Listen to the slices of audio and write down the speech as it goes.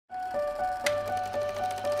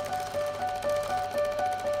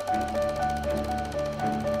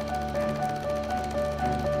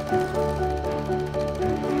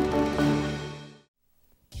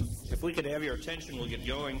If we could have your attention, we'll get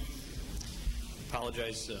going.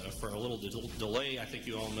 Apologize for a little delay. I think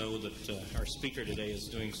you all know that our speaker today is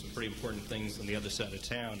doing some pretty important things on the other side of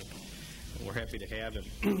town. And we're happy to have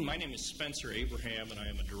him. My name is Spencer Abraham, and I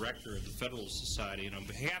am a director of the Federalist Society. And on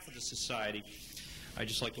behalf of the Society, I'd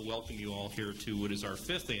just like to welcome you all here to what is our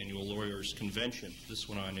 5th annual Lawyers Convention, this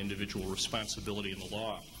one on individual responsibility in the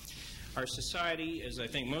law. Our society, as I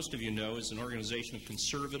think most of you know, is an organization of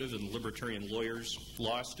conservative and libertarian lawyers,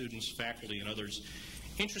 law students, faculty, and others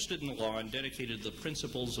interested in the law and dedicated to the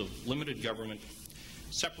principles of limited government,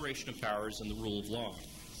 separation of powers, and the rule of law,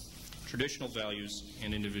 traditional values,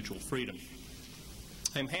 and individual freedom.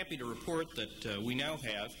 I'm happy to report that we now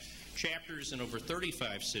have chapters in over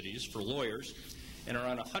 35 cities for lawyers and are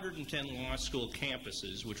on 110 law school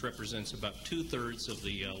campuses, which represents about 2/3 of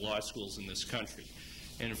the law schools in this country.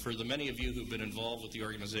 And for the many of you who've been involved with the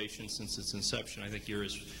organization since its inception, I think you're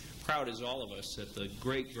as proud as all of us at the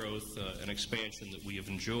great growth and expansion that we have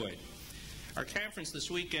enjoyed. Our conference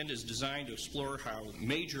this weekend is designed to explore how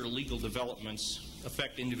major legal developments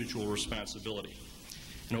affect individual responsibility.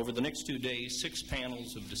 And over the next 2 days, 6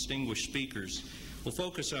 panels of distinguished speakers will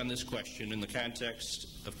focus on this question in the context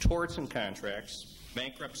of torts and contracts,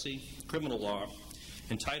 bankruptcy, criminal law,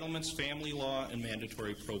 entitlements, family law, and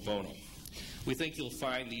mandatory pro bono. We think you'll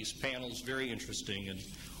find these panels very interesting and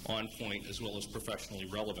on point, as well as professionally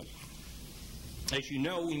relevant. As you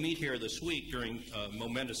know, we meet here this week during a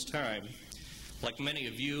momentous time. Like many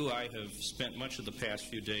of you, I have spent much of the past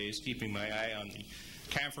few days keeping my eye on the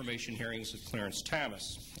confirmation hearings of Clarence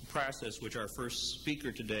Thomas, a process which our first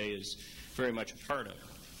speaker today is very much a part of.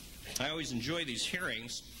 I always enjoy these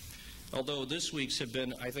hearings, although this week's have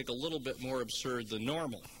been, I think, a little bit more absurd than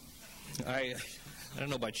normal. I don't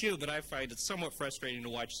know about you, but I find it somewhat frustrating to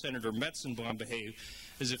watch Senator Metzenbaum behave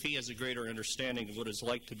as if he has a greater understanding of what it's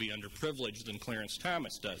like to be underprivileged than Clarence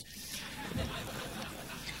Thomas does.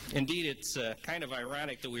 Indeed, it's kind of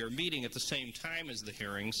ironic that we are meeting at the same time as the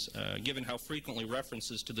hearings, given how frequently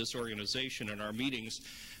references to this organization in our meetings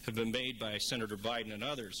have been made by Senator Biden and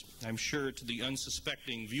others. I'm sure to the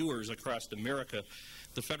unsuspecting viewers across America,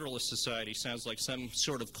 the Federalist Society sounds like some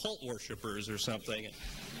sort of cult worshippers or something.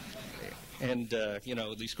 And, you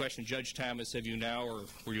know, these questions, Judge Thomas, have you now, or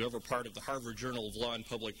were you ever part of the Harvard Journal of Law and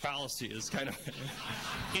Public Policy, is kind of an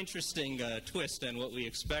interesting twist on what we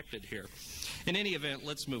expected here. In any event,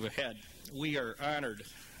 let's move ahead. We are honored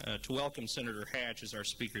to welcome Senator Hatch as our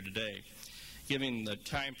speaker today. Given the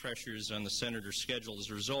time pressures on the senator's schedule as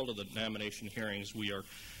a result of the nomination hearings, we are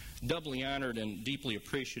doubly honored and deeply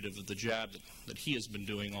appreciative of the job that he has been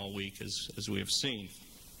doing all week, as we have seen.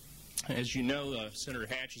 As you know, Senator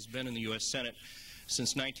Hatch has been in the U.S. Senate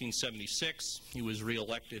since 1976. He was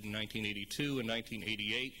reelected in 1982 and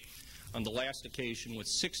 1988, on the last occasion with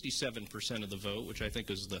 67% of the vote, which I think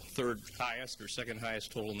is the 3rd highest or 2nd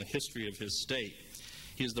highest total in the history of his state.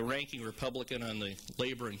 He is the ranking Republican on the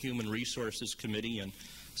Labor and Human Resources Committee and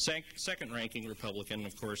 2nd ranking Republican,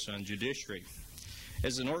 of course, on Judiciary.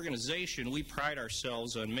 As an organization, we pride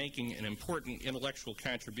ourselves on making an important intellectual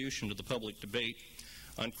contribution to the public debate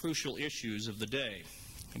on crucial issues of the day.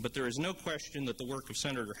 But there is no question that the work of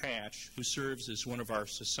Senator Hatch, who serves as one of our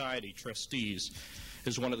society trustees,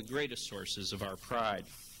 is one of the greatest sources of our pride.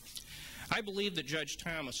 I believe that Judge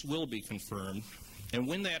Thomas will be confirmed, and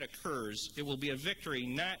when that occurs, it will be a victory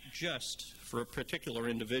not just for a particular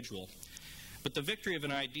individual, but the victory of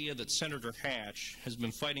an idea that Senator Hatch has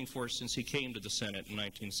been fighting for since he came to the Senate in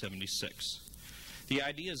 1976. The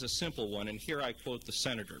idea is a simple one, and here I quote the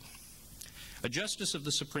senator. A justice of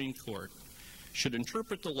the Supreme Court should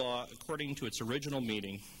interpret the law according to its original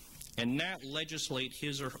meaning and not legislate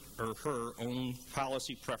his or her own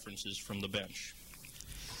policy preferences from the bench.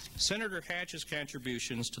 Senator Hatch's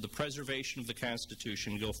contributions to the preservation of the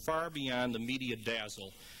Constitution go far beyond the media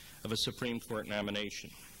dazzle of a Supreme Court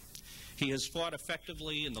nomination. He has fought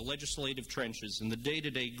effectively in the legislative trenches in the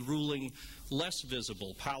day-to-day grueling, less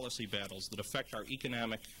visible policy battles that affect our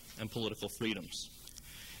economic and political freedoms.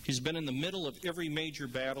 He's been in the middle of every major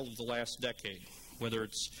battle of the last decade, whether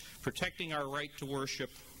it's protecting our right to worship,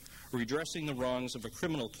 redressing the wrongs of a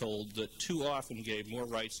criminal code that too often gave more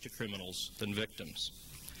rights to criminals than victims.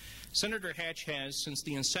 Senator Hatch has, since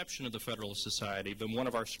the inception of the Federalist Society, been one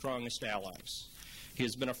of our strongest allies. He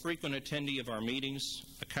has been a frequent attendee of our meetings,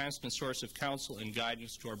 a constant source of counsel and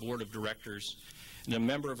guidance to our Board of Directors, and a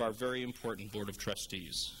member of our very important Board of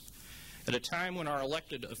Trustees. At a time when our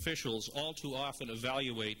elected officials all too often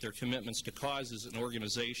evaluate their commitments to causes and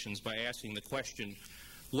organizations by asking the question,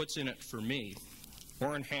 what's in it for me?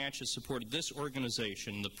 Orrin Hatch has supported this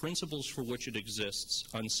organization, the principles for which it exists,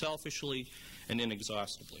 unselfishly and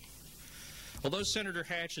inexhaustibly. Although Senator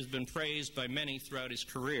Hatch has been praised by many throughout his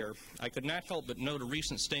career, I could not help but note a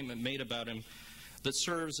recent statement made about him that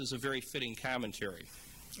serves as a very fitting commentary.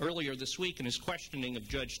 Earlier this week, in his questioning of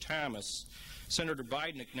Judge Thomas, Senator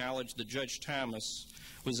Biden acknowledged that Judge Thomas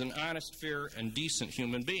was an honest, fair, and decent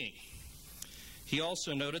human being. He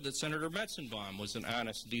also noted that Senator Metzenbaum was an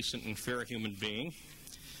honest, decent, and fair human being,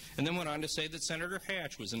 and then went on to say that Senator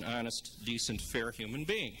Hatch was an honest, decent, fair human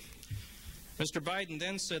being. Mr. Biden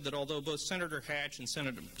then said that although both Senator Hatch and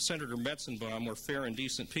Senator Metzenbaum were fair and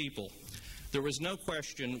decent people, there was no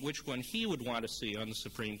question which one he would want to see on the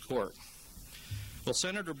Supreme Court. Well,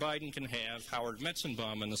 Senator Biden can have Howard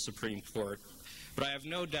Metzenbaum on the Supreme Court, but I have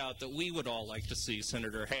no doubt that we would all like to see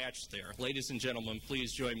Senator Hatch there. Ladies and gentlemen,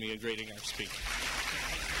 please join me in greeting our speaker.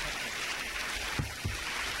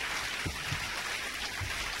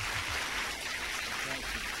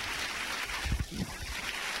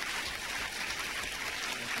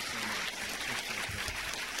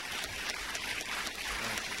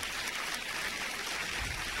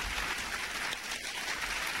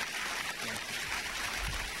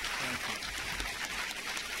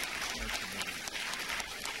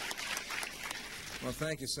 Well,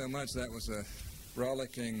 thank you so much. That was a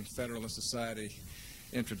rollicking Federalist Society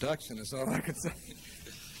introduction, is all I can say.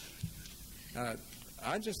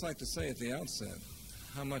 I'd just like to say at the outset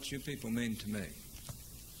how much you people mean to me.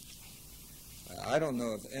 I don't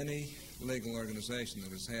know of any legal organization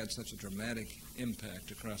that has had such a dramatic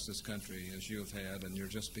impact across this country as you have had, and you're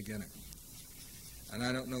just beginning. And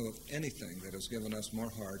I don't know of anything that has given us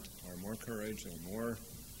more heart or more courage or more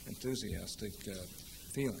enthusiastic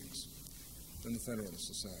feelings than the Federalist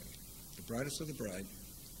Society. The brightest of the bright,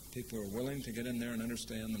 people who are willing to get in there and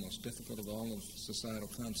understand the most difficult of all of societal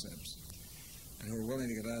concepts, and who are willing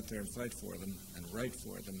to get out there and fight for them, and write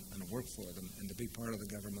for them, and work for them, and to be part of the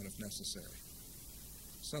government if necessary.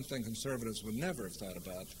 Something conservatives would never have thought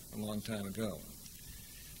about a long time ago.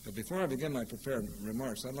 But before I begin my prepared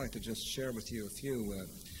remarks, I'd like to just share with you a few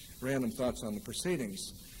random thoughts on the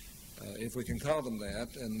proceedings, if we can call them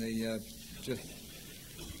that, and the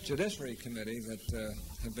Judiciary Committee that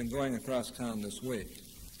have been going across town this week.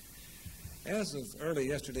 As of early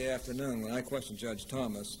yesterday afternoon, when I questioned Judge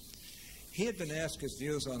Thomas, he had been asked his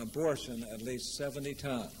views on abortion at least 70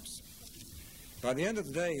 times. By the end of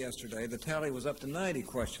the day yesterday, the tally was up to 90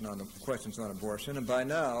 questions on abortion, and by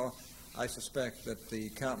now, I suspect that the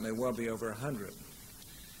count may well be over 100.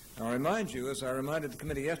 I'll remind you, as I reminded the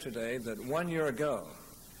committee yesterday, that 1 year ago,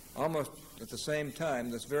 almost at the same time,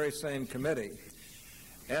 this very same committee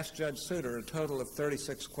asked Judge Souter a total of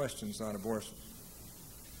 36 questions on abortion.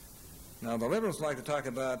 Now, the liberals like to talk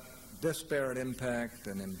about disparate impact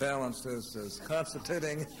and imbalances as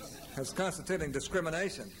constituting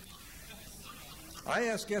discrimination. I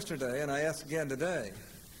asked yesterday, and I asked again today,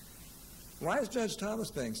 why is Judge Thomas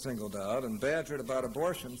being singled out and badgered about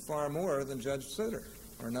abortion far more than Judge Souter,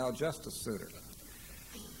 or now Justice Souter?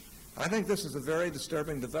 I think this is a very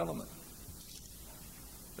disturbing development.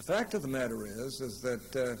 The fact of the matter is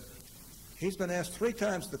that he's been asked 3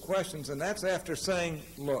 times the questions, and that's after saying,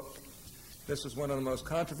 look, this is one of the most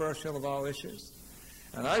controversial of all issues,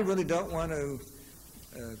 and I really don't want to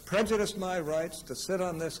prejudice my rights to sit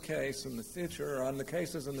on this case in the future, or on the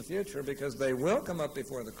cases in the future, because they will come up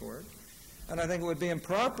before the court, and I think it would be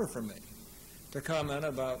improper for me to comment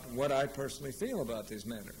about what I personally feel about these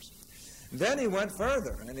matters. Then he went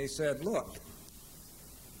further, and he said, look,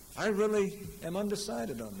 I really am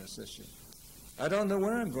undecided on this issue. I don't know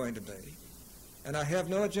where I'm going to be, and I have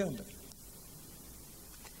no agenda.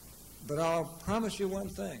 But I'll promise you one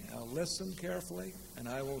thing. I'll listen carefully, and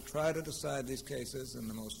I will try to decide these cases in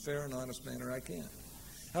the most fair and honest manner I can.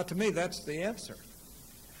 Now, to me, that's the answer.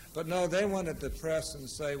 But no, they wanted to press and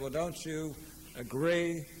say, well, don't you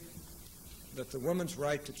agree that the woman's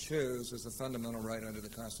right to choose is a fundamental right under the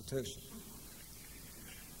Constitution?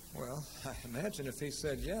 Well, I imagine if he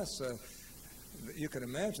said yes, you could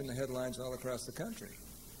imagine the headlines all across the country.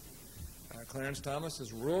 Clarence Thomas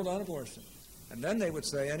has ruled on abortion. And then they would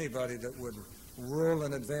say anybody that would rule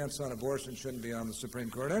in advance on abortion shouldn't be on the Supreme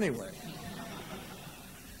Court anyway.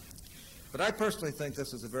 But I personally think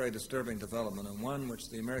this is a very disturbing development, and one which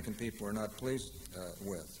the American people are not pleased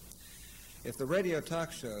with. If the radio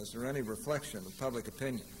talk shows are any reflection of public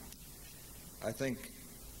opinion, I think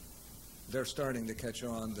they're starting to catch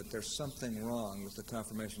on that there's something wrong with the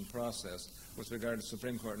confirmation process with regard to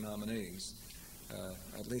Supreme Court nominees,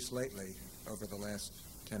 at least lately, over the last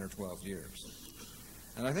 10 or 12 years.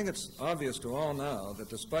 And I think it's obvious to all now that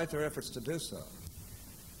despite their efforts to do so,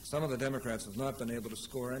 some of the Democrats have not been able to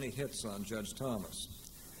score any hits on Judge Thomas.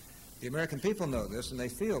 The American people know this, and they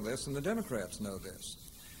feel this, and the Democrats know this.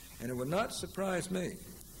 And it would not surprise me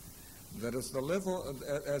that as the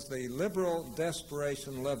liberal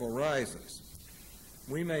desperation level rises,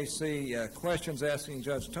 we may see questions asking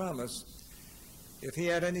Judge Thomas if he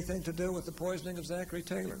had anything to do with the poisoning of Zachary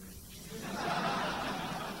Taylor.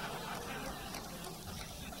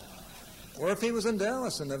 Or if he was in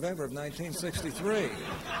Dallas in November of 1963.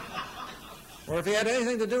 Or if he had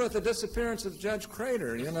anything to do with the disappearance of Judge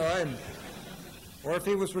Crater, or if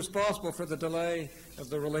he was responsible for the delay of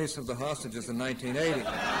the release of the hostages in 1980.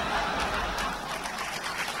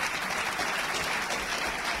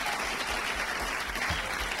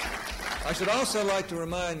 I should also like to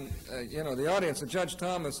remind, the audience that Judge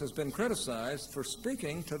Thomas has been criticized for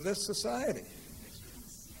speaking to this society,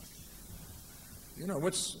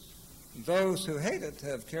 which those who hate it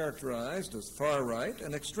have characterized as far-right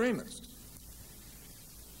and extremist.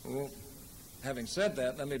 Well, having said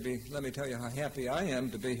that, let me tell you how happy I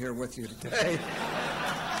am to be here with you today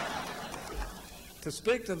to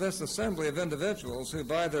speak to this assembly of individuals who,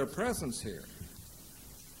 by their presence here,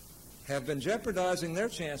 have been jeopardizing their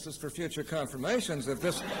chances for future confirmations if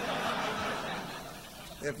this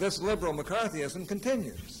liberal McCarthyism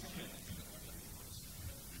continues.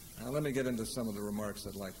 Now, let me get into some of the remarks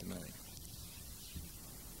I'd like to make.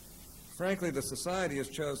 Frankly, the society has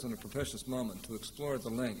chosen a propitious moment to explore the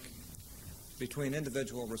link between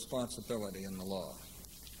individual responsibility and the law.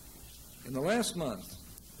 In the last month,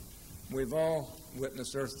 we've all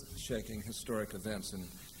witnessed earth-shaking historic events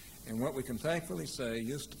in what we can thankfully say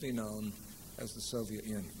used to be known as the Soviet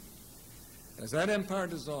Union. As that empire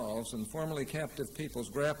dissolves and formerly captive peoples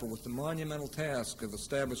grapple with the monumental task of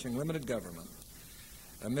establishing limited government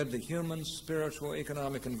amid the human, spiritual,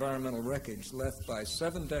 economic, environmental wreckage left by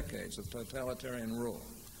 7 decades of totalitarian rule,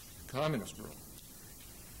 communist rule,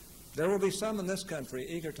 there will be some in this country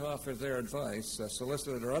eager to offer their advice,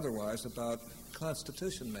 solicited or otherwise, about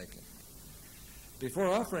constitution making. Before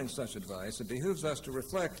offering such advice, it behooves us to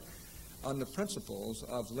reflect on the principles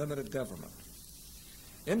of limited government.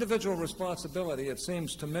 Individual responsibility, it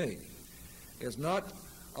seems to me, is not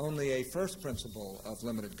only a first principle of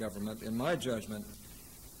limited government. In my judgment,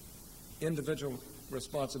 individual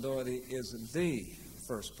responsibility is the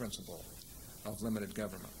first principle of limited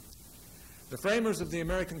government. The framers of the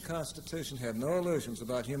American Constitution had no illusions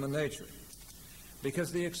about human nature,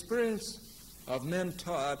 because the experience of men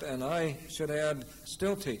taught, and I should add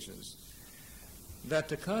still teaches, that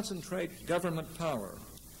to concentrate government power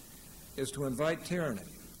is to invite tyranny.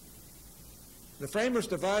 The framers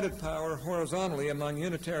divided power horizontally among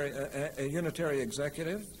a unitary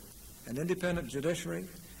executive, an independent judiciary,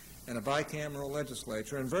 and a bicameral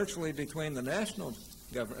legislature, and virtually between the national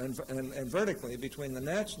government and vertically between the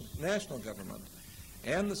national government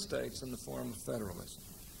and the states in the form of federalism.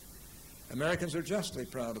 Americans are justly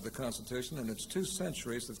proud of the Constitution and its 2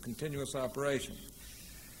 centuries of continuous operation.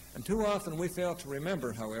 And too often we fail to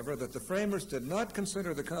remember, however, that the framers did not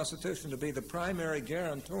consider the Constitution to be the primary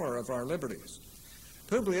guarantor of our liberties.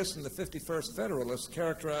 Publius and the 51st Federalists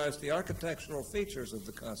characterized the architectural features of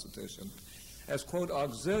the Constitution as, quote,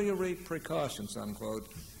 auxiliary precautions, unquote,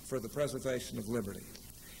 for the preservation of liberty.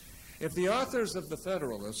 If the authors of the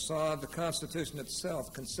Federalists saw the Constitution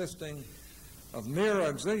itself consisting of mere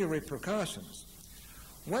auxiliary precautions,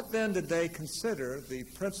 what then did they consider the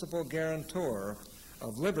principal guarantor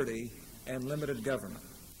of liberty and limited government?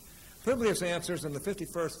 Publius answers in the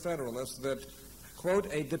 51st Federalist that, quote,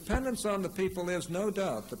 a dependence on the people is no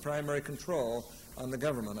doubt the primary control on the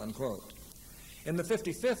government, unquote. In the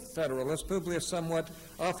 55th Federalist, Publius somewhat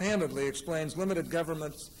offhandedly explains limited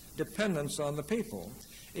government's dependence on the people,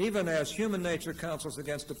 even as human nature counsels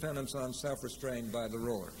against dependence on self-restraint by the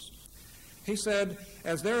rulers. He said,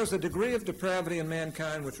 as there is a degree of depravity in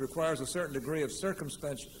mankind which requires a certain degree of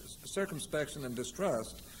circumspection and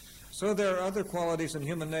distrust, so there are other qualities in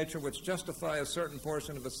human nature which justify a certain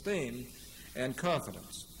portion of esteem and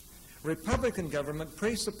confidence. Republican government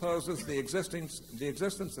presupposes the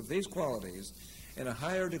existence of these qualities in a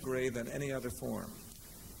higher degree than any other form.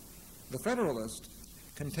 The Federalist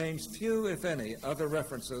contains few, if any, other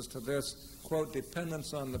references to this, quote,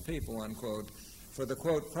 dependence on the people, unquote, for the,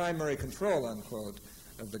 quote, primary control, unquote,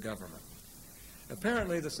 of the government.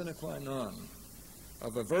 Apparently, the sine qua non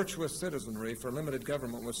of a virtuous citizenry for limited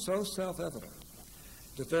government was so self-evident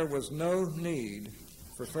that there was no need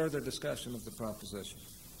for further discussion of the proposition.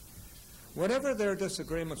 Whatever their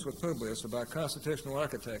disagreements with Publius about constitutional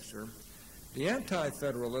architecture, the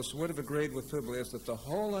anti-federalists would have agreed with Publius that the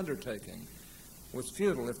whole undertaking was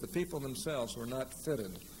futile if the people themselves were not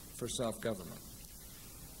fitted for self-government.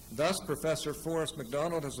 Thus, Professor Forrest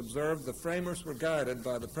McDonald has observed the framers were guided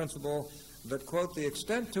by the principle that, quote, the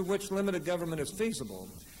extent to which limited government is feasible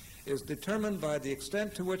is determined by the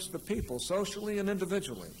extent to which the people, socially and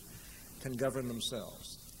individually, can govern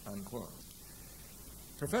themselves, unquote.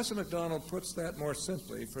 Professor McDonald puts that more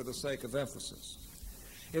simply for the sake of emphasis.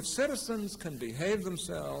 If citizens can behave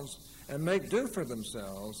themselves and make do for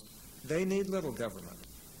themselves, they need little government.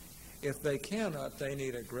 If they cannot, they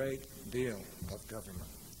need a great deal of government.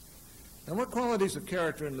 And what qualities of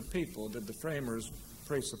character in the people did the framers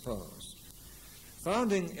presuppose?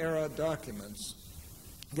 Founding-era documents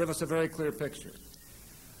give us a very clear picture.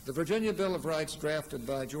 The Virginia Bill of Rights, drafted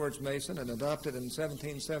by George Mason and adopted in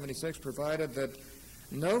 1776, provided that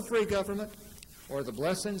no free government or the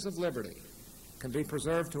blessings of liberty can be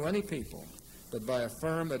preserved to any people but by a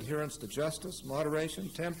firm adherence to justice, moderation,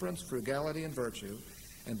 temperance, frugality, and virtue,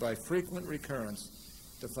 and by frequent recurrence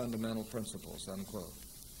to fundamental principles, unquote.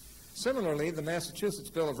 Similarly, the Massachusetts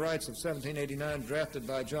Bill of Rights of 1789, drafted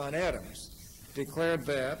by John Adams, declared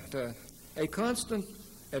that a constant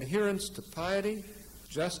adherence to piety,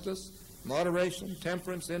 justice, moderation,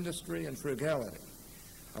 temperance, industry, and frugality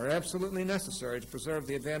are absolutely necessary to preserve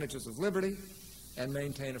the advantages of liberty and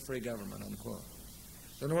maintain a free government, unquote.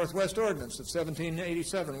 The Northwest Ordinance of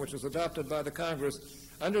 1787, which was adopted by the Congress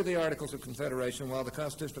under the Articles of Confederation while the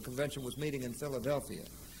Constitutional Convention was meeting in Philadelphia,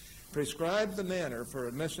 prescribed the manner for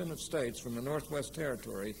admission of states from the Northwest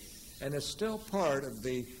Territory and is still part of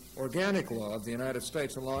the organic law of the United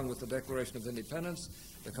States, along with the Declaration of Independence,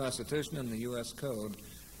 the Constitution, and the U.S. Code.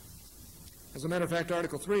 As a matter of fact,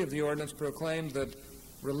 Article 3 of the ordinance proclaimed that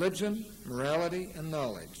religion, morality, and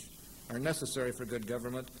knowledge are necessary for good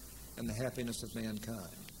government and the happiness of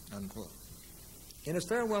mankind, unquote. In his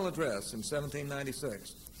farewell address in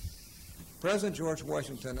 1796, President George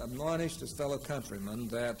Washington admonished his fellow countrymen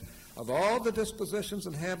that of all the dispositions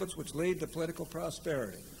and habits which lead to political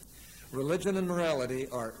prosperity, religion and morality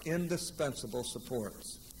are indispensable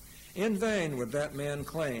supports. In vain would that man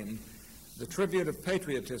claim the tribute of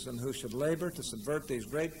patriotism who should labor to subvert these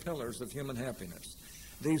great pillars of human happiness,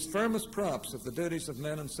 these firmest props of the duties of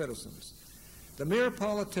men and citizens. The mere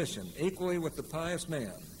politician, equally with the pious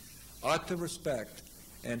man, ought to respect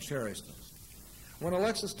and cherish them. When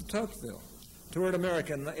Alexis de Tocqueville toured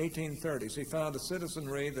America in the 1830s, he found a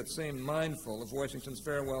citizenry that seemed mindful of Washington's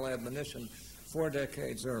farewell admonition 4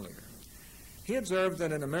 decades earlier. He observed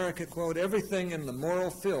that in America, quote, everything in the moral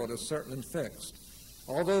field is certain and fixed.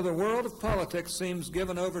 Although the world of politics seems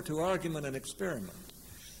given over to argument and experiment,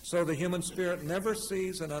 so the human spirit never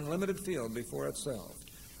sees an unlimited field before itself,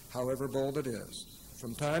 however bold it is.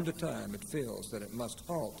 From time to time, it feels that it must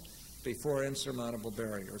halt before insurmountable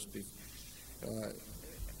barriers.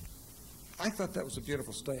 I thought that was a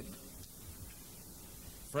beautiful statement.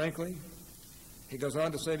 Frankly, he goes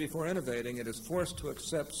on to say, before innovating, it is forced to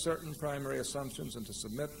accept certain primary assumptions and to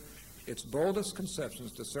submit its boldest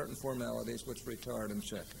conceptions to certain formalities which retard and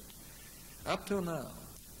check it. Up till now,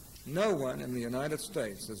 no one in the United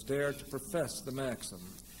States has dared to profess the maxim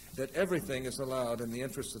that everything is allowed in the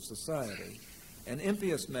interests of society, an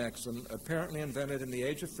impious maxim apparently invented in the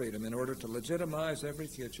age of freedom in order to legitimize every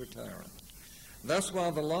future tyrant. Thus,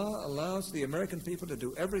 while the law allows the American people to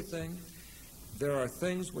do everything, there are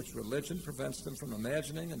things which religion prevents them from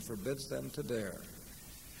imagining and forbids them to dare.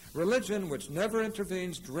 Religion, which never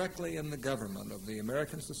intervenes directly in the government of the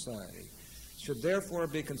American society, should therefore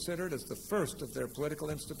be considered as the first of their political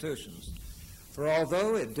institutions. For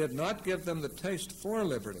although it did not give them the taste for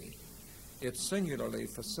liberty, it singularly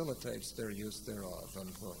facilitates their use thereof,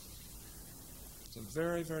 unquote. It's a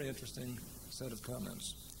very, very interesting set of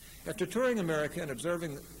comments. After touring America and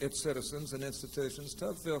observing its citizens and institutions,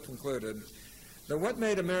 Tocqueville concluded that what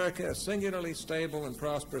made America a singularly stable and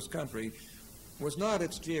prosperous country was not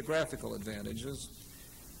its geographical advantages,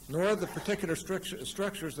 nor the particular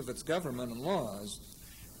structures of its government and laws,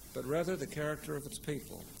 but rather the character of its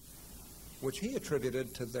people, which he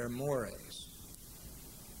attributed to their mores.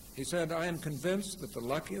 He said, I am convinced that the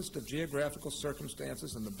luckiest of geographical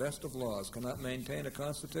circumstances and the best of laws cannot maintain a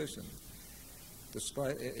constitution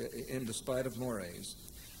in despite of mores,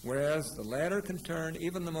 whereas the latter can turn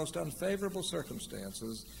even the most unfavorable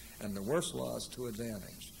circumstances and the worst laws to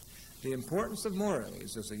advantage. The importance of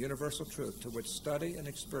mores is a universal truth to which study and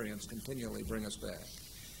experience continually bring us back.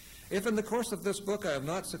 If in the course of this book I have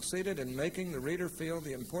not succeeded in making the reader feel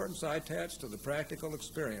the importance I attach to the practical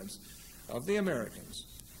experience of the Americans,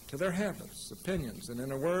 to their habits, opinions, and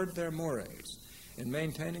in a word, their mores, in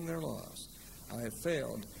maintaining their laws, I have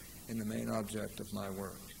failed in the main object of my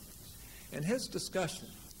work. In his discussion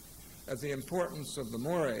of the importance of the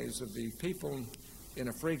mores of the people in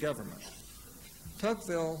a free government,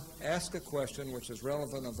 Tocqueville asked a question which is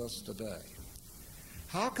relevant of us today.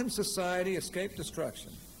 How can society escape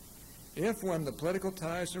destruction if, when the political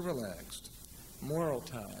ties are relaxed, moral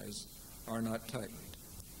ties are not tightened?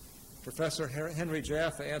 Professor Henry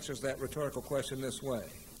Jaffa answers that rhetorical question this way.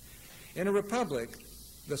 In a republic,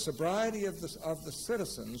 the sobriety of the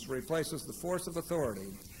citizens replaces the force of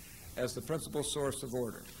authority as the principal source of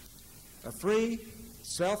order. A free,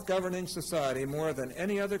 self-governing society, more than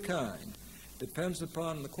any other kind, depends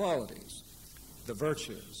upon the qualities, the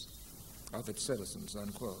virtues of its citizens,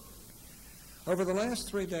 unquote. Over the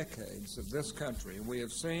last 3 decades of this country, we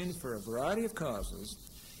have seen, for a variety of causes,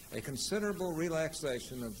 a considerable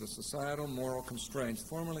relaxation of the societal moral constraints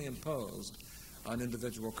formerly imposed on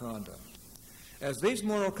individual conduct. As these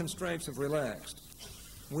moral constraints have relaxed,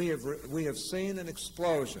 we have seen an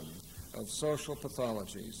explosion of social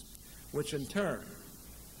pathologies, which in turn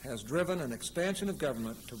has driven an expansion of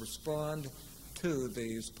government to respond to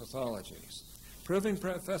these pathologies, proving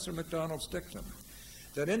Professor MacDonald's dictum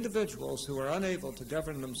that individuals who are unable to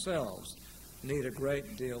govern themselves need a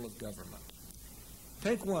great deal of government.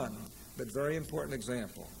 Take one, but very important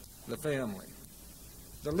example, the family.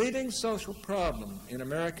 The leading social problem in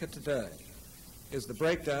America today is the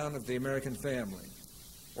breakdown of the American family,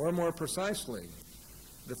 or more precisely,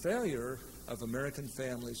 the failure of American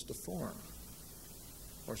families to form,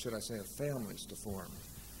 or should I say of families to form.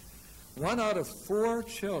 1 out of 4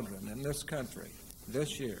 children in this country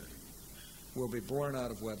this year will be born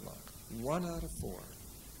out of wedlock. 1 out of 4.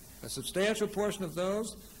 A substantial portion of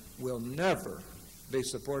those will never be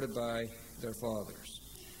supported by their fathers.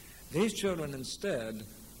 These children instead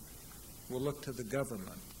will look to the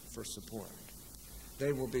government for support.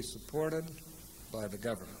 They will be supported by the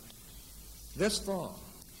government. This fall,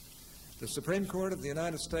 the Supreme Court of the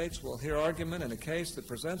United States will hear argument in a case that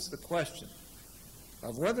presents the question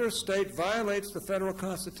of whether a state violates the federal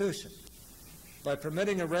Constitution by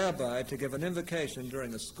permitting a rabbi to give an invocation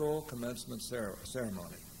during a school commencement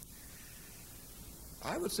ceremony.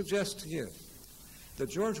 I would suggest to you that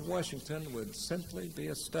George Washington would simply be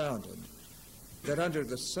astounded that under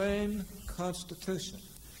the same Constitution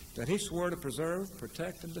that he swore to preserve,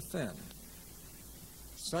 protect, and defend,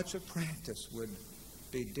 such a practice would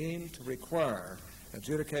be deemed to require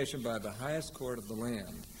adjudication by the highest court of the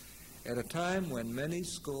land at a time when many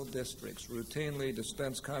school districts routinely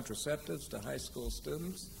dispense contraceptives to high school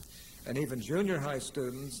students, and even junior high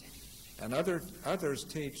students, and others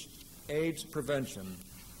teach AIDS prevention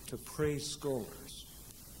to preschoolers.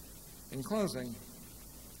 In closing,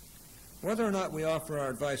 whether or not we offer our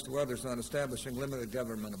advice to others on establishing limited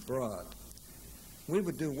government abroad, we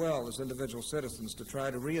would do well as individual citizens to try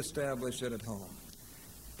to reestablish it at home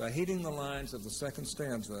by heeding the lines of the second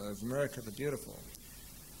stanza of America the Beautiful,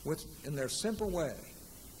 which, in their simple way,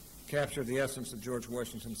 capture the essence of George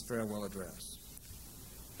Washington's farewell address.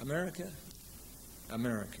 America,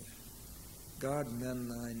 America, God mend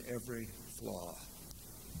thine every flaw.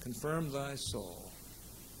 Confirm thy soul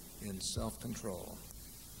in self-control,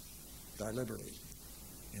 thy liberty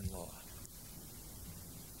in law.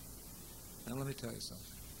 Now let me tell you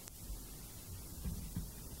something.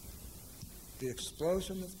 The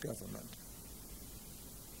explosion of government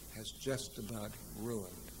has just about ruined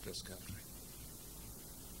this country.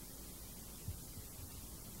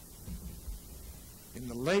 In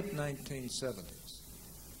the late 1970s,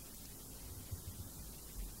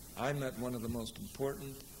 I met one of the most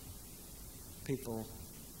important people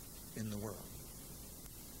in the world.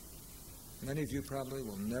 Many of you probably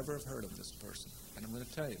will never have heard of this person, and I'm going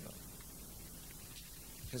to tell you about him.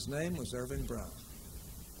 His name was Irving Brown.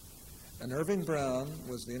 And Irving Brown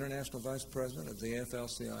was the international vice president of the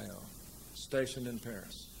AFL-CIO, stationed in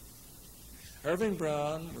Paris. Irving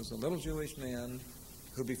Brown was a little Jewish man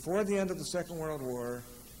who, before the end of the Second World War,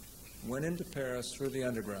 went into Paris through the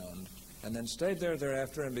underground and then stayed there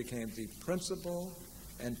thereafter and became the principal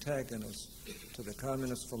antagonist to the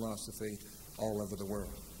communist philosophy all over the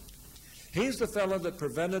world. He's the fellow that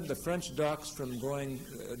prevented the French docs from going,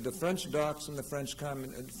 the French docs and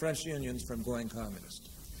the French unions from going communist.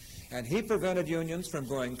 And he prevented unions from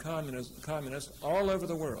going communist all over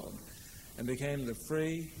the world and became the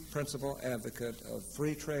free principal advocate of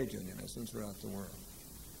free trade unionism throughout the world.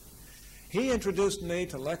 He introduced me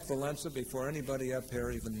to Lech Walesa before anybody up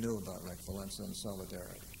here even knew about Lech Walesa and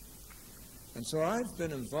Solidarity. And so I've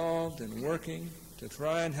been involved in working to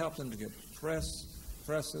try and help them to get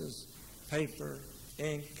presses, paper,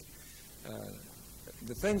 ink,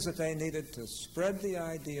 the things that they needed to spread the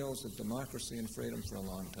ideals of democracy and freedom for a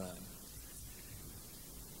long time.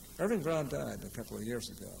 Irving Brown died a couple of years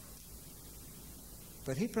ago.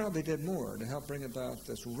 But he probably did more to help bring about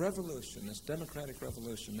this revolution, this democratic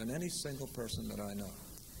revolution, than any single person that I know.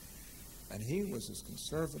 And he was as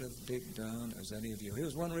conservative deep down as any of you. He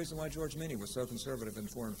was one reason why George Meany was so conservative in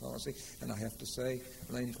foreign policy, and I have to say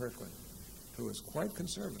Lane Kirkland, who was quite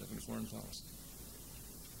conservative in foreign policy.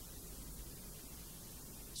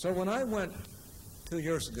 So when I went 2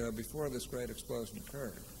 years ago, before this great explosion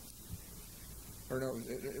occurred, or no,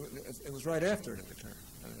 it was right after it had occurred,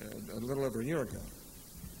 a little over a year ago,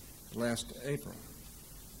 last April,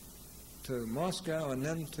 to Moscow and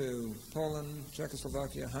then to Poland,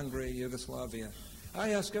 Czechoslovakia, Hungary, Yugoslavia.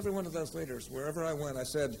 I asked every one of those leaders, wherever I went, I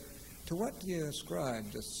said, to what do you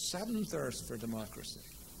ascribe this sudden thirst for democracy?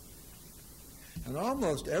 And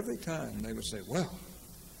almost every time they would say, well,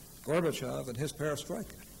 Gorbachev and his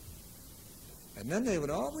perestroika. And then they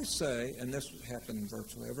would always say, and this happened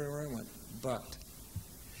virtually everywhere I went, but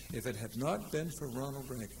if it had not been for Ronald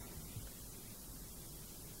Reagan,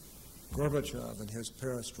 Gorbachev and his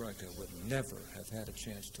perestroika would never have had a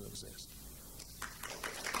chance to exist.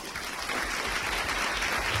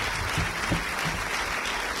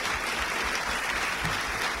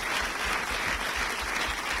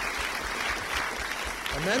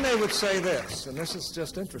 And then they would say this, and this is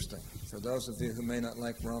just interesting. For those of you who may not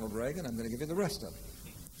like Ronald Reagan, I'm going to give you the rest of it.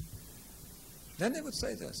 Then they would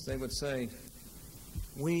say this. They would say,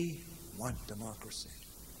 we want democracy.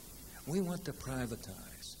 We want to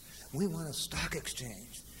privatize. We want a stock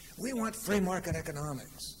exchange. We want free market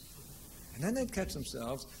economics. And then they'd catch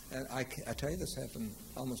themselves, and I tell you this happened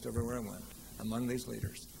almost everywhere I went, among these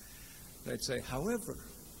leaders. They'd say, however,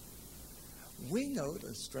 we note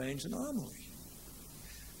a strange anomaly.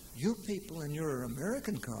 You people in your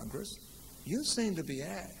American Congress, you seem to be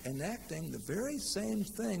enacting the very same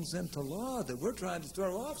things into law that we're trying to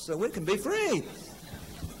throw off so we can be free.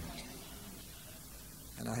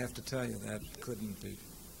 And I have to tell you, that couldn't be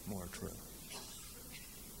more true.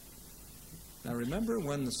 Now remember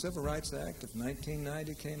when the Civil Rights Act of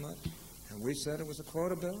 1990 came up, and we said it was a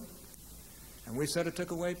quota bill, and we said it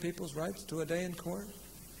took away people's rights to a day in court,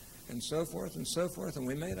 and so forth, and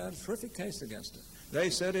we made out a terrific case against it. They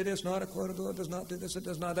said it is not a quota bill, it does not do this, it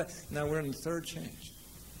does not that. Now we're in the third change.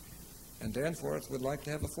 And Danforth would like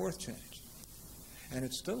to have a fourth change. And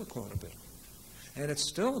it's still a quota bill. And it's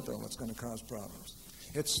still a bill that's going to cause problems.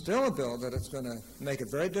 It's still a bill that is going to make it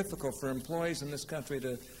very difficult for employees in this country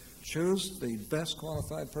to choose the best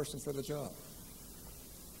qualified person for the job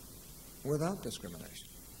without discrimination.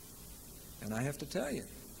 And I have to tell you,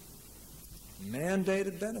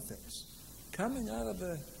 mandated benefits coming out of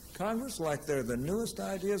the Congress like they're the newest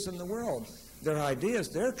ideas in the world. They're ideas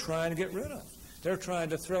they're trying to get rid of. They're trying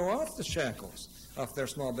to throw off the shackles off their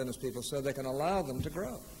small business people so they can allow them to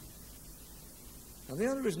grow. Now, the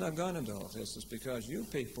only reason I've gone into all this is because you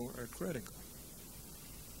people are critical,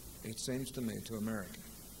 it seems to me, to America.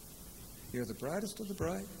 You're the brightest of the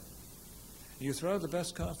bright. You throw the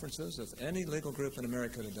best conferences of any legal group in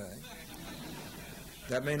America today.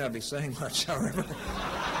 That may not be saying much, however.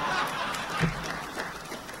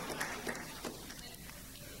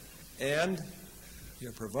 And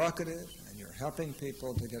you're provocative, and you're helping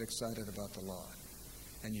people to get excited about the law.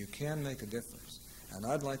 And you can make a difference. And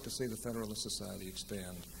I'd like to see the Federalist Society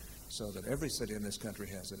expand so that every city in this country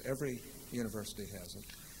has it, every university has it,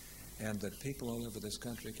 and that people all over this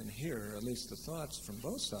country can hear at least the thoughts from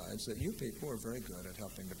both sides that you people are very good at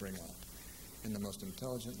helping to bring out in the most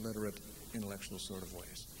intelligent, literate, intellectual sort of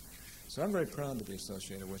ways. So I'm very proud to be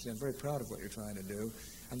associated with you. I'm very proud of what you're trying to do.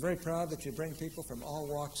 I'm very proud that you bring people from all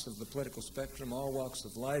walks of the political spectrum, all walks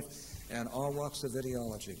of life, and all walks of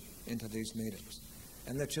ideology into these meetings,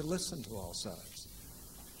 and that you listen to all sides.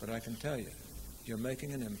 But I can tell you, you're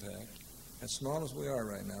making an impact. As small as we are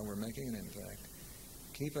right now, we're making an impact.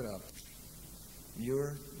 Keep it up.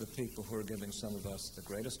 You're the people who are giving some of us the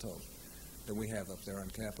greatest hope that we have up there on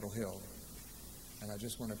Capitol Hill. And I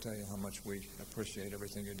just want to tell you how much we appreciate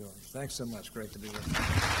everything you're doing. Thanks so much. Great to be with you.